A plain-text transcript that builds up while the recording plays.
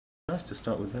Nice to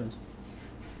start with those.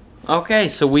 Okay,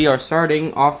 so we are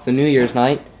starting off the New Year's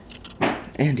night.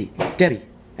 Andy, Debbie,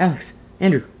 Alex,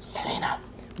 Andrew, Selena,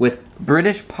 with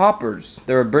British poppers.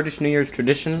 They're a British New Year's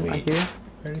tradition, Sweet. I hear.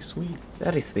 Very sweet.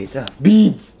 Very sweet.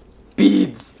 Beads!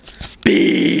 Beads!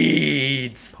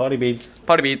 Beads! Party beads.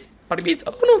 Party beads. Party beads.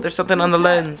 Oh no, there's something on the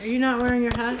lens. Are you not wearing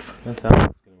your hat? That's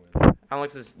Alex gonna win.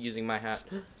 Alex is using my hat.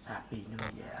 Happy New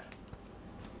Year.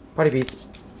 Party beads.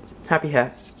 Happy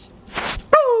hat.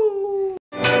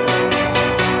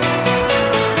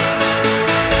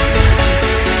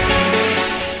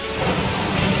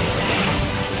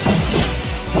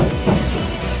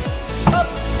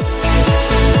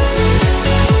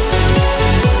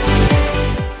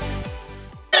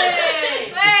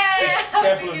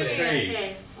 Careful of the tree.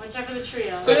 Okay, watch out for the tree.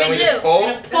 So then we just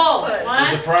pull? Pull. There's a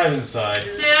 1, prize inside.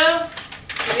 2.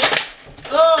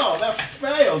 Oh, that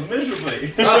failed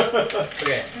miserably. Oh,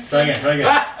 okay. Try again, try again.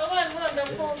 Ah! Hold on,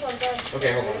 don't pull, don't go.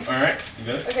 Okay, hold on. Alright, you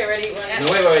got it? Okay, ready? 1,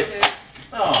 No, wait, wait. 2.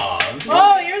 Oh,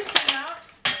 Oh, yours came out.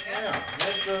 yeah.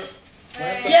 Where's the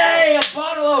Yay, a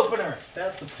bottle opener!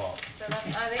 That's the pop. So I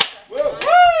think that's Whoa. the one.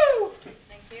 Woo!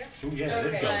 Thank you. Oh yeah, it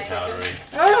is Okay, nice. gunpowdery.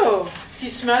 Oh, do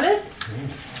you smell it?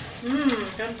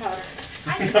 Mmm, gunpowder. I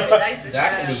think the dice is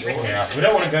That could be yours. Yeah, we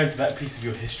don't want to go into that piece of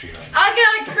your history right now. I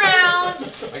got a crown.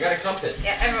 I got a compass.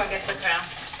 Yeah, everyone gets a crown.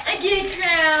 I get a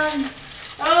crown.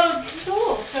 Oh,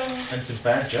 cool. So And some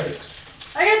bad jokes.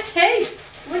 I got tape.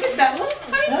 Look at that little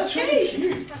tiny That's really tape.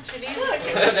 cute. That's pretty easy.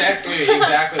 That's actually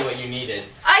exactly what you needed.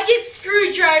 I get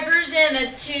screwdrivers and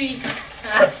a tooth.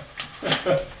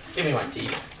 Give me one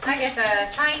teeth. I get the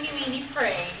tiny weeny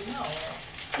frame.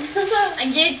 I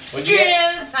get What'd you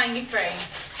get? screws. A tiny frame.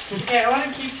 Okay, I want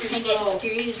to keep these I get little.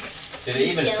 screws. Did it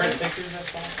even Jelly. print pictures that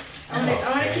far? I want to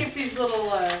okay. keep these little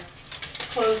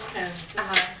clothespins.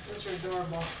 Uh-huh. Those are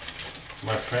adorable.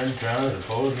 My friend drowned in a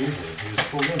bowl of music. He was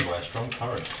pulled in by a strong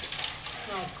current.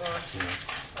 Oh gosh. Yeah.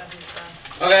 What is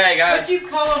that? Okay, What guys. do you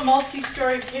call a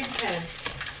multi-story pig pen?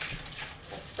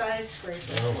 A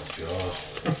skyscraper. Oh my god.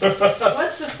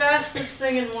 What's the fastest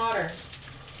thing in water?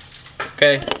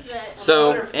 Okay, What is that?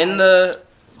 so in the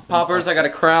poppers, I got a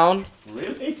crown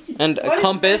Really? and What a is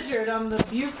compass. measured on the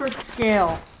Beaufort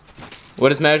scale?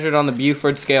 What is measured on the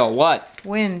Beaufort scale? What?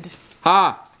 Wind.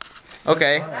 Ha!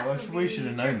 Okay. That's we should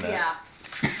have known that. Yeah.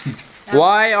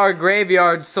 Why are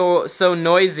graveyards so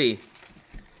noisy?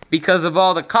 Because of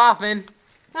all the coughing.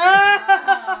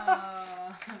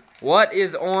 What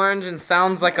is orange and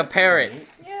sounds like a parrot?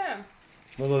 Yeah.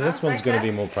 Well, this one's going to be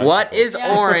more practical. What is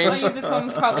orange? this one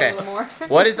probably Okay. a little more.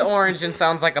 What is orange and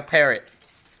sounds like a parrot?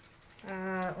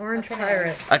 Orange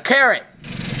pirate. A carrot.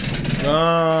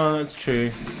 Oh, that's true.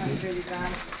 That's really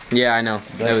bad. Yeah, I know.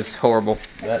 That was horrible.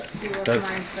 That's See what mine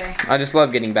say. I just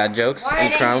love getting bad jokes Why and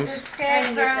didn't crowns. you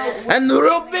scarecrow? And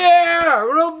root beer!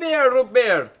 Root beer! Root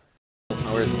beer!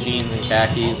 We're jeans and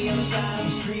khakis.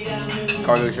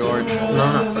 Cargo shorts. No,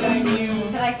 not cargo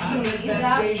shorts. Should I squeeze these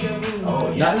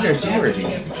out? Not in their senior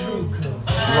jeans.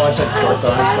 You always had shorts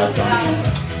on and sweats on.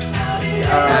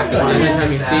 Yeah, because the only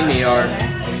time you see me are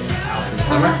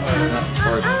summer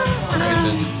or I guess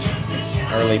it's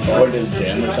early fall. Go to the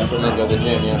gym or something. I go to the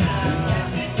gym, yeah.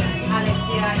 Alex,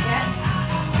 see what I get?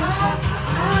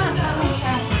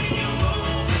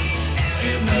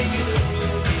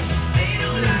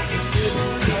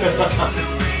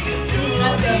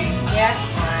 Yeah?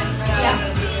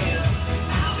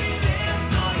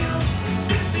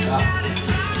 Yeah.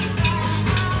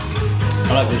 I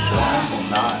like this one will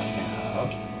not have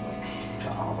the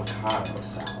avocado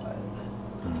salad.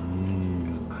 I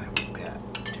would bet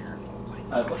Darren will like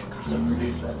I'd like to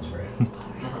produce that spread.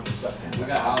 We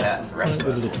got that. The rest of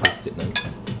us will not.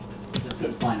 Just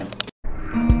couldn't find them.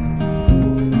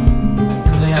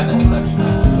 They have that section of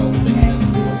Schultz Fiction.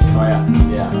 Oh yeah.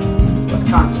 Yeah.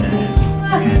 Wisconsin and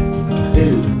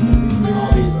Duke.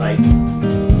 All these like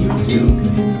even Duke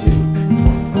and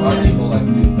Duke. A lot of people like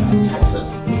to do that. Texas.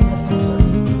 Texas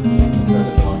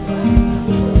doesn't belong to us.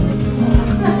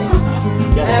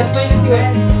 And it's funny to see what,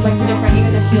 like, the different,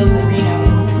 even the shields in Reno.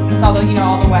 It's all the,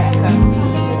 all the West Coast teams.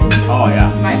 Oh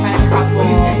yeah. You might find it across the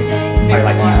big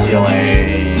Like ones.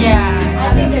 UCLA. Yeah. I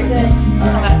think they're good.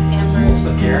 All that Stanford.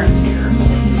 But Darren's here.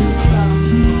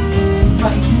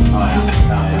 Funny. Oh yeah.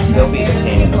 He'll be the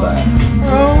king in the back.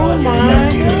 Oh my. Yeah.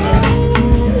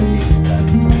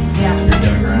 Your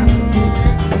demographic.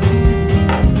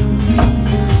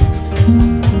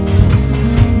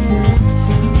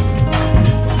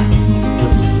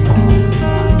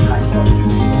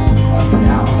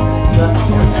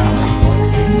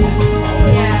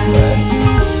 Yeah.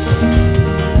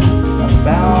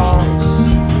 About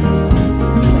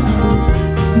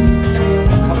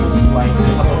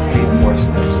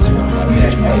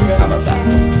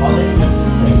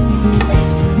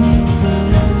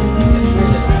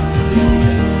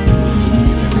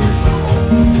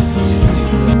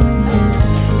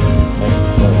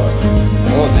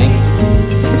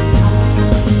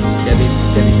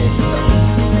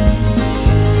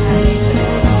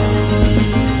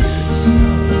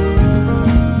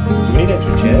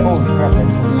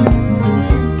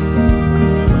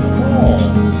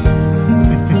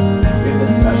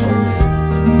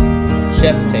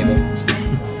chef's table.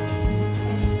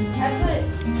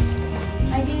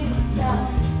 I gave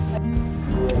that.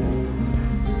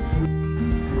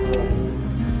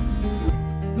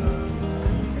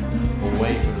 We'll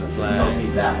wait for the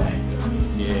flag. That way.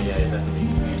 Yeah, definitely.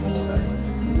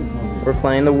 We're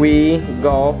playing the Wii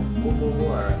golf.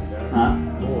 Huh?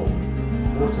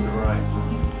 More to the right.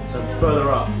 So further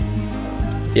up.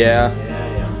 Yeah,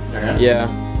 Yeah. yeah,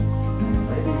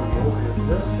 Maybe even more.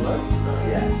 Slow.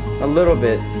 Yeah. a little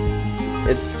bit.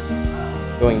 It's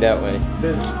going that way.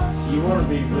 Because you want to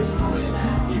be listening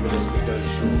even if it goes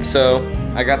short. So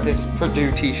I got this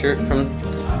Purdue T-shirt from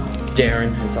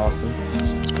Darren. It's awesome.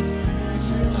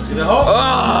 See the hole?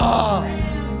 Oh!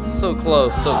 So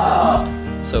close, so close,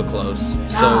 so close,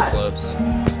 so close.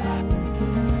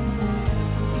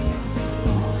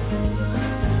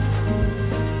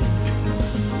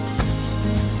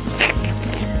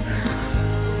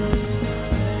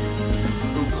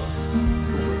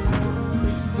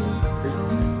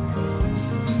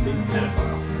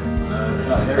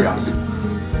 There we go.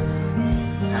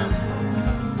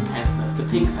 The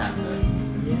Pink Panther.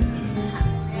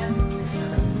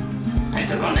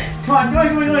 Pantalones. Come on, go.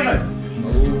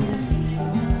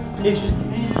 Kitchen.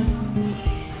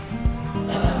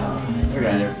 We're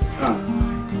going there. Oh,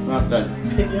 that's done.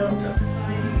 Pick it up.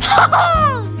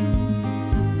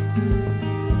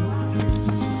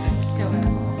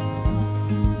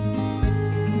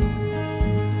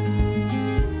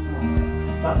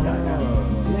 You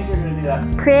think you're gonna do that?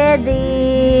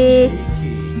 Pretty. I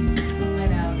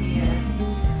know, he is.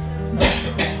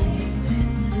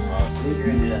 Think you're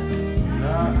gonna do that?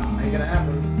 No, ain't gonna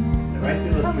happen. The right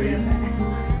thing looks pretty.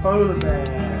 Polar bear.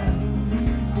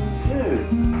 Dude,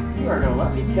 you are gonna let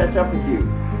me catch up with you.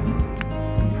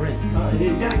 Prince. You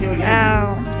gotta give again.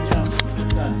 Ow.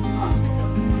 It's done.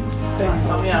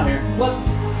 Help me out here. What?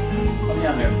 Help me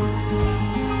out here.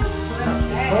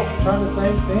 Try the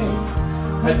same thing.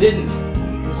 I didn't.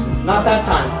 Not that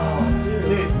time.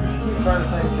 Dude, keep trying the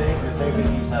same thing. The same thing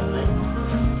keeps happening.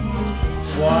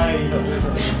 Why you don't do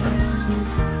something different?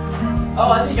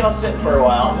 Oh, I think I'll sit for a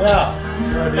while. Yeah,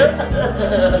 sure idea.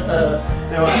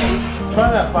 Try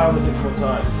that 5 or 6 more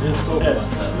times. It's all good.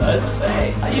 I'd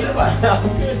say, you know, I'm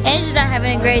good. Angie's not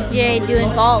having a great day doing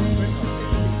golf.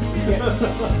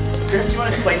 Chris, you want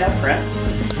to explain that friend?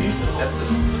 That's a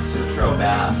Sutro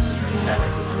Baths in San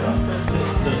Francisco.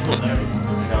 So it's still there.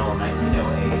 No,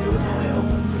 1908. It was only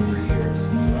open for 3 years.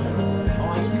 Oh, I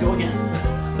get to go again.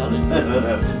 Stunning. I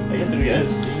get to do it.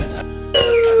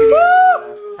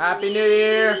 Happy New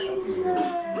Year!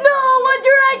 No, One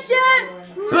Direction!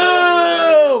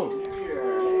 Boom!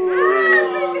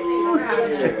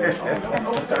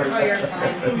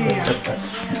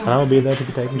 I'll be there to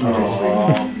protect you.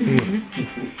 I'll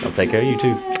take care of you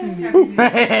too.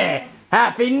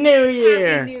 Happy New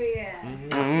Year! New Year.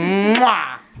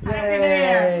 Mwah!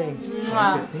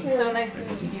 Wow. So nice to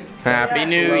meet you. Happy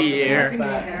New Year!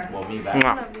 We'll be back.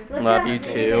 Mwah. Love you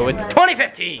too. It's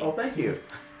 2015! Oh, thank you.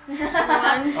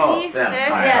 Oh,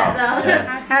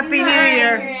 Yeah. Happy New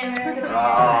Year.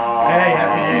 Oh. Hey,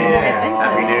 Happy New Year.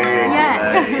 Happy New Year.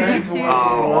 Yes. today.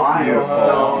 Oh, I am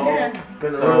so,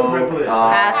 Been a real privilege.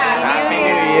 Happy New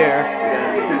Year!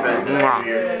 You guys spend New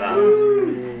Year's with us.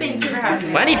 Thank you for having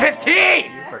me.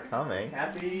 2015! For coming.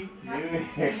 Happy New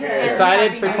Year.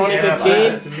 Excited for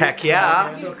 2015? Heck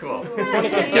yeah. So cool.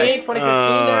 2015? 2015,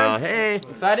 Darren? Hey.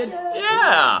 Excited?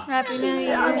 Yeah. Happy New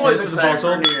Year. Cheers to the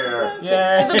bottle. To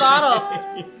the bottle.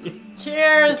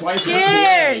 Cheers.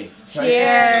 Cheers.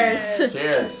 Cheers.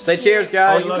 Cheers. Say cheers,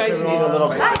 guys. You guys need a little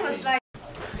bit.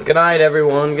 Good night,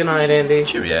 everyone. Good night, Andy.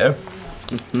 Cheerio.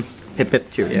 Hip hip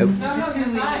cheerio. Good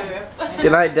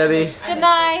night, Debbie. Good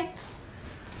night.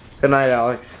 Good night,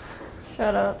 Alex.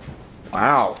 Shut up.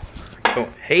 Wow.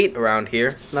 Don't hate around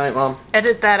here. Good night, Mom.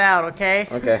 Edit that out, okay?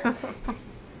 Okay. Good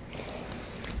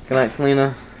night,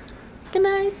 Selena. Good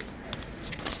night.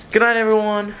 Good night,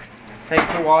 everyone. Thanks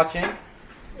for watching.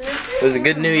 It was a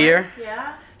good new year.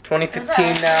 Yeah.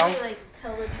 2015 now. Like,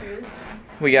 tell the truth.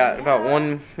 We got about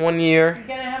one year. You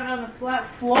gotta have it on the flat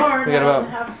floor. We got not about-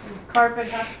 half carpet,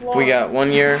 half floor. We got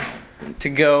 1 year to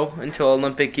go until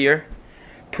Olympic year.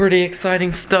 Pretty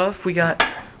exciting stuff. We got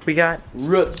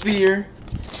root beer.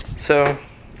 So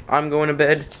I'm going to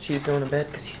bed. She's going to bed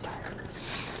because she's tired.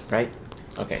 Right?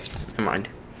 Okay, never mind.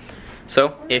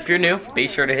 So if you're new, be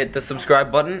sure to hit the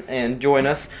subscribe button and join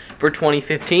us for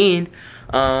 2015.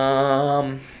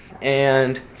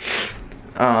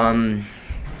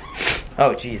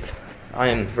 Oh geez, I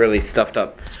am really stuffed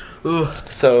up. Ooh,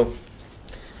 so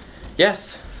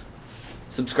yes,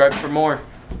 subscribe for more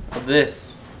of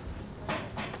this.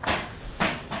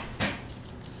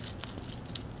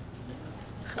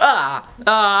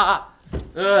 Ah!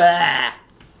 Ugh.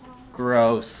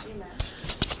 Gross.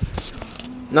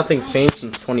 Nothing's changed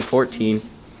since 2014.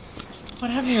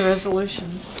 What happened to your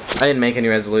resolutions? I didn't make any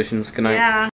resolutions. Good night.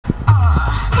 Yeah.